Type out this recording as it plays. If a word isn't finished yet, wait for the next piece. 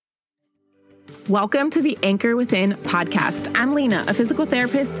Welcome to the Anchor Within podcast. I'm Lena, a physical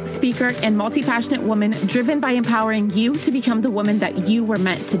therapist, speaker, and multi-passionate woman driven by empowering you to become the woman that you were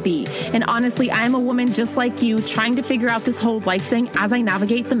meant to be. And honestly, I am a woman just like you, trying to figure out this whole life thing as I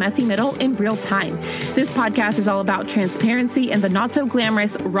navigate the messy middle in real time. This podcast is all about transparency and the not so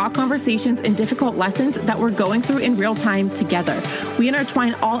glamorous, raw conversations and difficult lessons that we're going through in real time together. We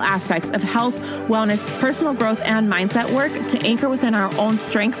intertwine all aspects of health, wellness, personal growth, and mindset work to anchor within our own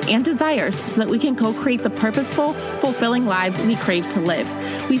strengths and desires so that we can co-create the purposeful, fulfilling lives we crave to live.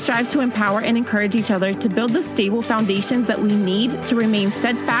 We strive to empower and encourage each other to build the stable foundations that we need to remain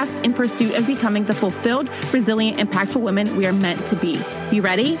steadfast in pursuit of becoming the fulfilled, resilient, impactful women we are meant to be. You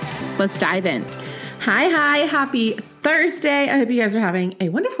ready? Let's dive in. Hi, happy Thursday. I hope you guys are having a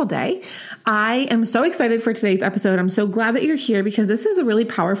wonderful day. I am so excited for today's episode. I'm so glad that you're here because this is a really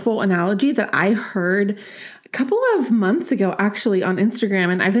powerful analogy that I heard a couple of months ago, actually, on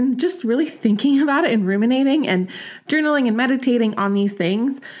Instagram. And I've been just really thinking about it and ruminating and journaling and meditating on these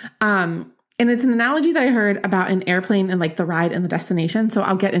things. And it's an analogy that I heard about an airplane and like the ride and the destination. So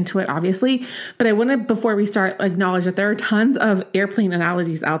I'll get into it, obviously. But I want to, before we start, acknowledge that there are tons of airplane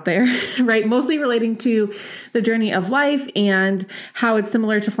analogies out there, right? Mostly relating to the journey of life and how it's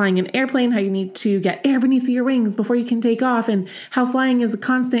similar to flying an airplane, how you need to get air beneath your wings before you can take off, and how flying is a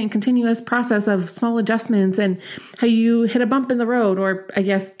constant and continuous process of small adjustments, and how you hit a bump in the road, or I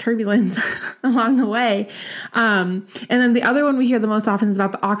guess turbulence along the way. And then the other one we hear the most often is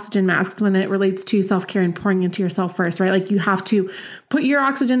about the oxygen masks when it relates to self-care and pouring into yourself first, right? Like you have to put your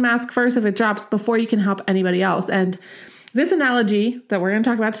oxygen mask first if it drops before you can help anybody else. And this analogy that we're going to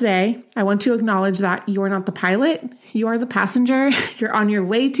talk about today, I want to acknowledge that you are not the pilot. You are the passenger. You're on your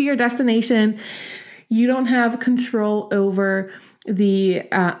way to your destination. You don't have control over the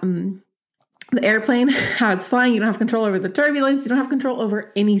airplane, how it's flying. You don't have control over the turbulence. You don't have control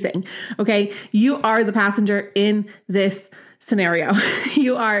over anything. Okay. You are the passenger in this scenario.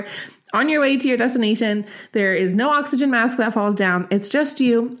 You are on your way to your destination. There is no oxygen mask that falls down. It's just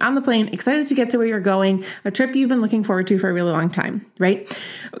you on the plane, excited to get to where you're going, a trip you've been looking forward to for a really long time, right?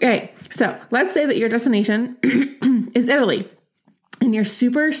 Okay, so let's say that your destination is Italy and you're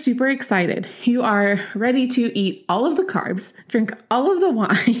super, super excited. You are ready to eat all of the carbs, drink all of the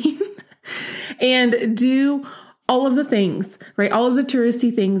wine, and do all of the things, right? All of the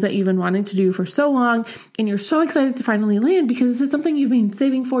touristy things that you've been wanting to do for so long. And you're so excited to finally land because this is something you've been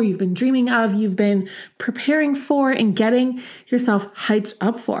saving for, you've been dreaming of, you've been preparing for and getting yourself hyped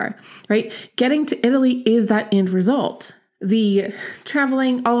up for, right? Getting to Italy is that end result. The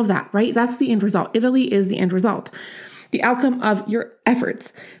traveling, all of that, right? That's the end result. Italy is the end result. The outcome of your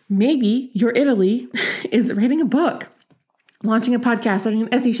efforts. Maybe your Italy is writing a book, launching a podcast, starting an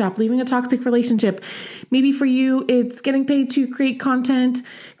Etsy shop, leaving a toxic relationship. Maybe for you, it's getting paid to create content,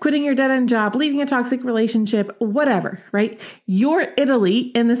 quitting your dead-end job, leaving a toxic relationship, whatever, right? Your Italy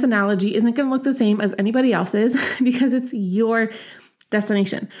in this analogy isn't going to look the same as anybody else's because it's your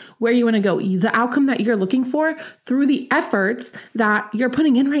destination, where you want to go, the outcome that you're looking for through the efforts that you're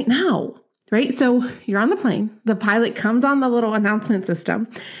putting in right now. Right? So you're on the plane. The pilot comes on the little announcement system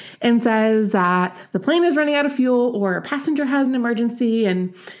and says that the plane is running out of fuel or a passenger has an emergency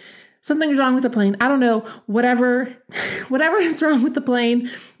and something's wrong with the plane. I don't know, whatever is wrong with the plane,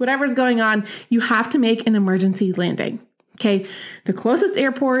 whatever's going on, you have to make an emergency landing. Okay. The closest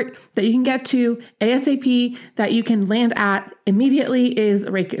airport that you can get to ASAP that you can land at immediately is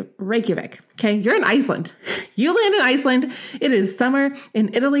Reykjavik. Okay. You're in Iceland. You land in Iceland. It is summer in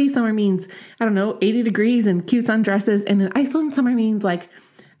Italy. Summer means, 80 degrees and cute sundresses. And in Iceland, summer means like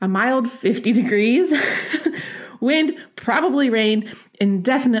a mild 50 degrees, wind, probably rain, and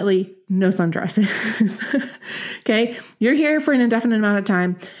definitely no sundresses. Okay. You're here for an indefinite amount of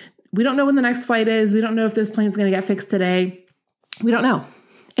time. We don't know when the next flight is. We don't know if this plane's going to get fixed today. We don't know.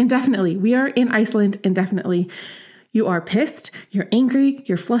 Indefinitely. We are in Iceland indefinitely. You are pissed. You're angry.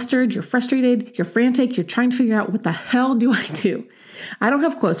 You're flustered. You're frustrated. You're frantic. You're trying to figure out what the hell do I do? I don't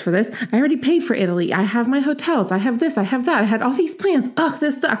have clothes for this. I already paid for Italy. I have my hotels. I have this. I have that. I had all these plans. Ugh,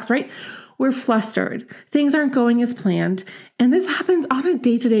 this sucks, right? We're flustered. Things aren't going as planned. And this happens on a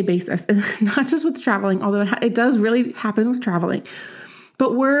day-to-day basis, not just with traveling, although it does really happen with traveling.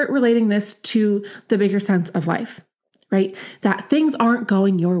 But we're relating this to the bigger sense of life, right? That things aren't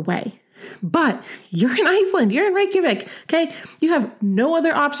going your way. But you're in Iceland, you're in Reykjavik, okay? You have no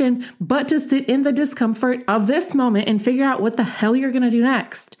other option but to sit in the discomfort of this moment and figure out what the hell you're going to do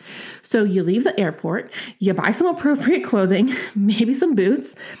next. So you leave the airport, you buy some appropriate clothing, maybe some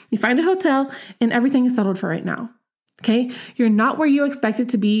boots, you find a hotel, and everything is settled for right now. Okay. You're not where you expected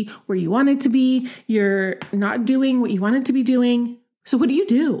to be, where you wanted to be. You're not doing what you wanted to be doing. So what do you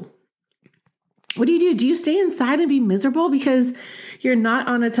do? What do? Do you stay inside and be miserable because you're not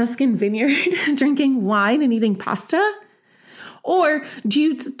on a Tuscan vineyard drinking wine and eating pasta? Or do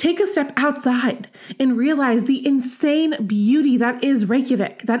you take a step outside and realize the insane beauty that is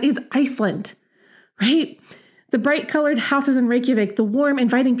Reykjavik, that is Iceland, right? The bright colored houses in Reykjavik, the warm,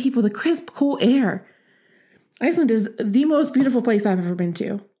 inviting people, the crisp, cool air. Iceland is the most beautiful place I've ever been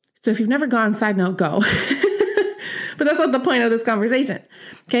to. So if you've never gone, side note, go. But that's not the point of this conversation.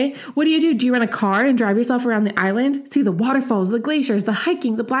 Okay. What do? Do you rent a car and drive yourself around the island? See the waterfalls, the glaciers, the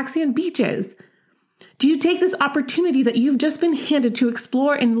hiking, the black sand beaches. Do you take this opportunity that you've just been handed to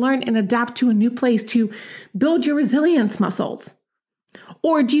explore and learn and adapt to a new place to build your resilience muscles?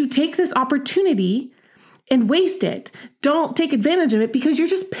 Or do you take this opportunity and waste it? Don't take advantage of it because you're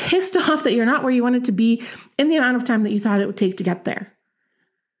just pissed off that you're not where you wanted to be in the amount of time that you thought it would take to get there.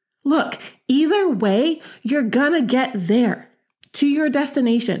 Look, either way, you're gonna get there to your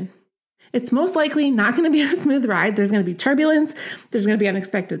destination. It's most likely not gonna be a smooth ride. There's gonna be turbulence. There's gonna be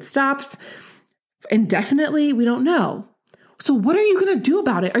unexpected stops. Indefinitely, we don't know. So what are you going to do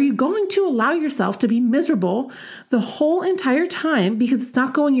about it? Are you going to allow yourself to be miserable the whole entire time because it's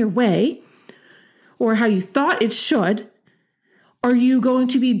not going your way or how you thought it should? Are you going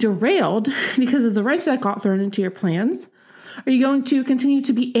to be derailed because of the wrench that got thrown into your plans? Are you going to continue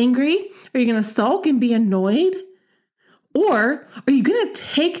to be angry? Are you going to sulk and be annoyed? Or are you going to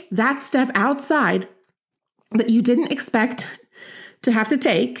take that step outside that you didn't expect to have to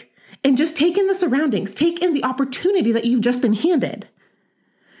take and just take in the surroundings, take in the opportunity that you've just been handed,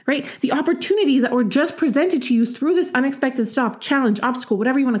 right? The opportunities that were just presented to you through this unexpected stop, challenge, obstacle,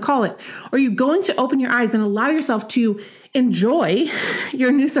 whatever you want to call it. Are you going to open your eyes and allow yourself to enjoy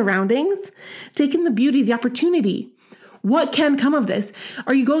your new surroundings, take in the beauty, the opportunity? What can come of this?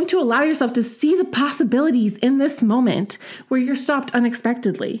 Are you going to allow yourself to see the possibilities in this moment where you're stopped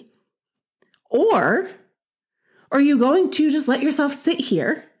unexpectedly? Or are you going to just let yourself sit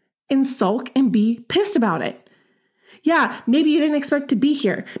here and sulk and be pissed about it? Yeah, maybe you didn't expect to be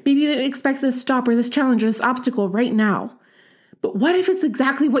here. Maybe you didn't expect this stop or this challenge or this obstacle right now. But what if it's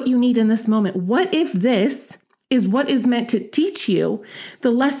exactly what you need in this moment? What if this is what is meant to teach you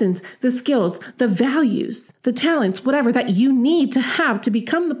the lessons, the skills, the values, the talents, whatever that you need to have to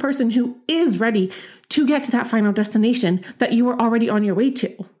become the person who is ready to get to that final destination that you were already on your way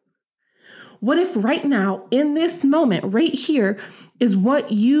to? What if right now, in this moment, right here, is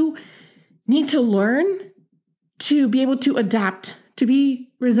what you need to learn to be able to adapt, to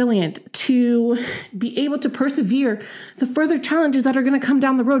be resilient, to be able to persevere the further challenges that are going to come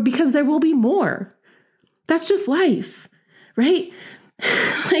down the road, because there will be more. That's just life, right?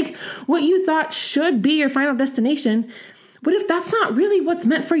 Like what you thought should be your final destination, what if that's not really what's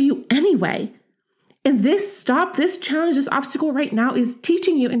meant for you anyway? And this stop, this challenge, this obstacle right now is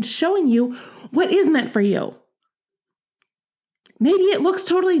teaching you and showing you what is meant for you. Maybe it looks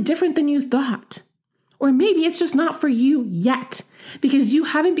totally different than you thought. Or maybe it's just not for you yet because you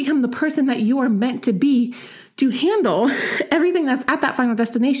haven't become the person that you are meant to be to handle everything that's at that final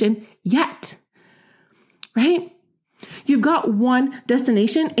destination yet. Right? You've got one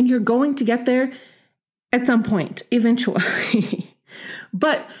destination and you're going to get there at some point, eventually.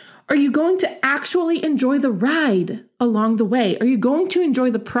 But are you going to actually enjoy the ride along the way? Are you going to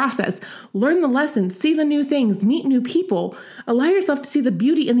enjoy the process, learn the lessons, see the new things, meet new people, allow yourself to see the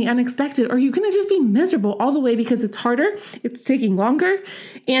beauty in the unexpected? Or are you going to just be miserable all the way because it's harder, it's taking longer,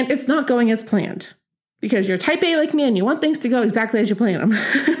 and it's not going as planned? Because you're type A like me and you want things to go exactly as you plan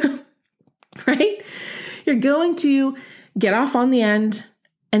them, right? You're going to get off on the end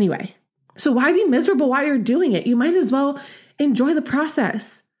anyway. So why be miserable while you're doing it? You might as well enjoy the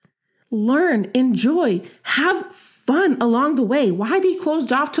process. Learn, enjoy, have fun along the way. Why be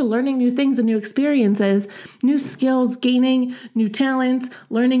closed off to learning new things and new experiences, new skills, gaining new talents,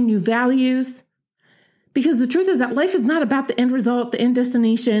 learning new values? Because the truth is that life is not about the end result, the end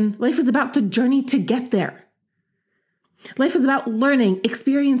destination. Life is about the journey to get there. Life is about learning,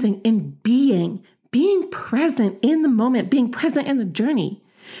 experiencing, and being present in the moment, being present in the journey.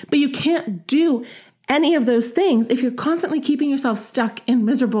 But you can't do any of those things if you're constantly keeping yourself stuck and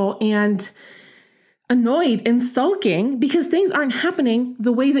miserable and annoyed and sulking because things aren't happening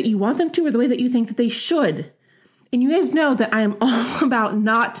the way that you want them to or the way that you think that they should. And you guys know that I am all about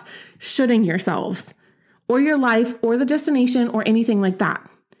not shoulding yourselves or your life or the destination or anything like that.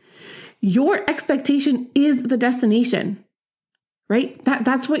 Your expectation is the destination, right?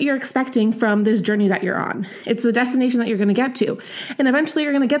 That's what you're expecting from this journey that you're on. It's the destination that you're going to get to. And eventually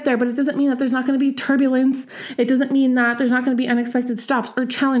you're going to get there, but it doesn't mean that there's not going to be turbulence. It doesn't mean that there's not going to be unexpected stops or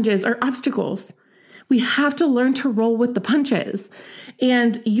challenges or obstacles. We have to learn to roll with the punches.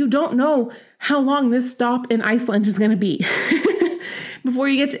 And you don't know how long this stop in Iceland is going to be before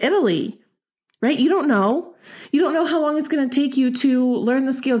you get to Italy, right? You don't know. You don't know how long it's going to take you to learn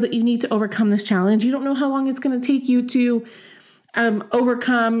the skills that you need to overcome this challenge. You don't know how long it's going to take you to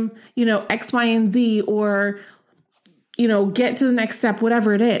overcome, X, Y, and Z, or, get to the next step,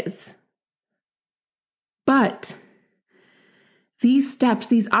 whatever it is. But these steps,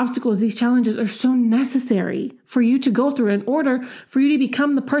 these obstacles, these challenges are so necessary for you to go through in order for you to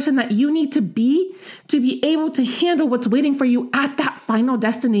become the person that you need to be able to handle what's waiting for you at that final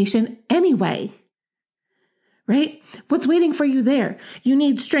destination anyway. Right? What's waiting for you there? You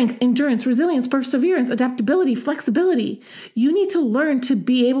need strength, endurance, resilience, perseverance, adaptability, flexibility. You need to learn to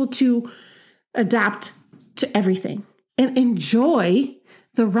be able to adapt to everything and enjoy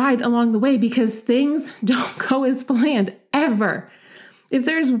the ride along the way, because things don't go as planned ever. If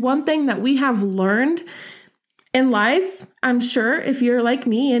there's one thing that we have learned in life, I'm sure if you're like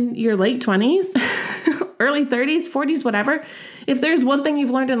me in your late 20s, early 30s, 40s, whatever, if there's one thing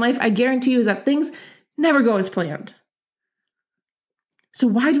you've learned in life, I guarantee you is that things never go as planned. So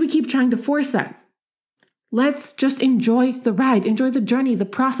why do we keep trying to force them? Let's just enjoy the ride, enjoy the journey, the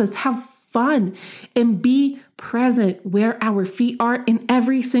process, have fun, and be present where our feet are in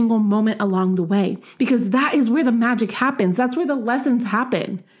every single moment along the way, because that is where the magic happens. That's where the lessons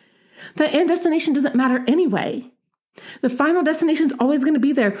happen. The end destination doesn't matter anyway. The final destination is always going to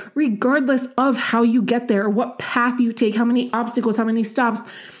be there, regardless of how you get there or what path you take, how many obstacles, how many stops,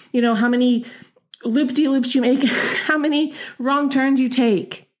 how many loop-de-loops you make, how many wrong turns you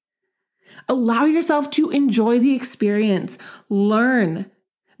take. Allow yourself to enjoy the experience. Learn.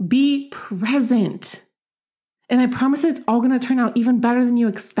 Be present. And I promise it's all going to turn out even better than you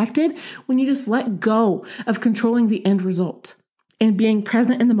expected when you just let go of controlling the end result and being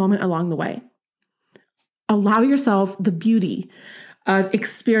present in the moment along the way. Allow yourself the beauty of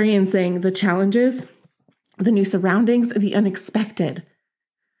experiencing the challenges, the new surroundings, the unexpected.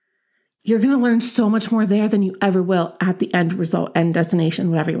 You're going to learn so much more there than you ever will at the end result, end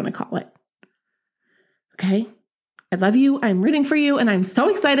destination, whatever you want to call it. Okay? I love you. I'm rooting for you. And I'm so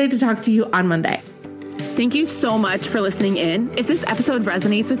excited to talk to you on Monday. Thank you so much for listening in. If this episode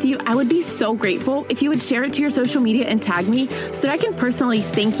resonates with you, I would be so grateful if you would share it to your social media and tag me so that I can personally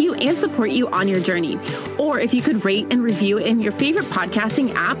thank you and support you on your journey. Or if you could rate and review in your favorite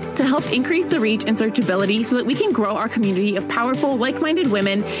podcasting app to help increase the reach and searchability so that we can grow our community of powerful, like-minded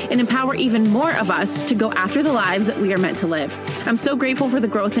women and empower even more of us to go after the lives that we are meant to live. I'm so grateful for the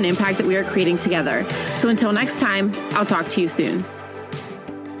growth and impact that we are creating together. So until next time, I'll talk to you soon.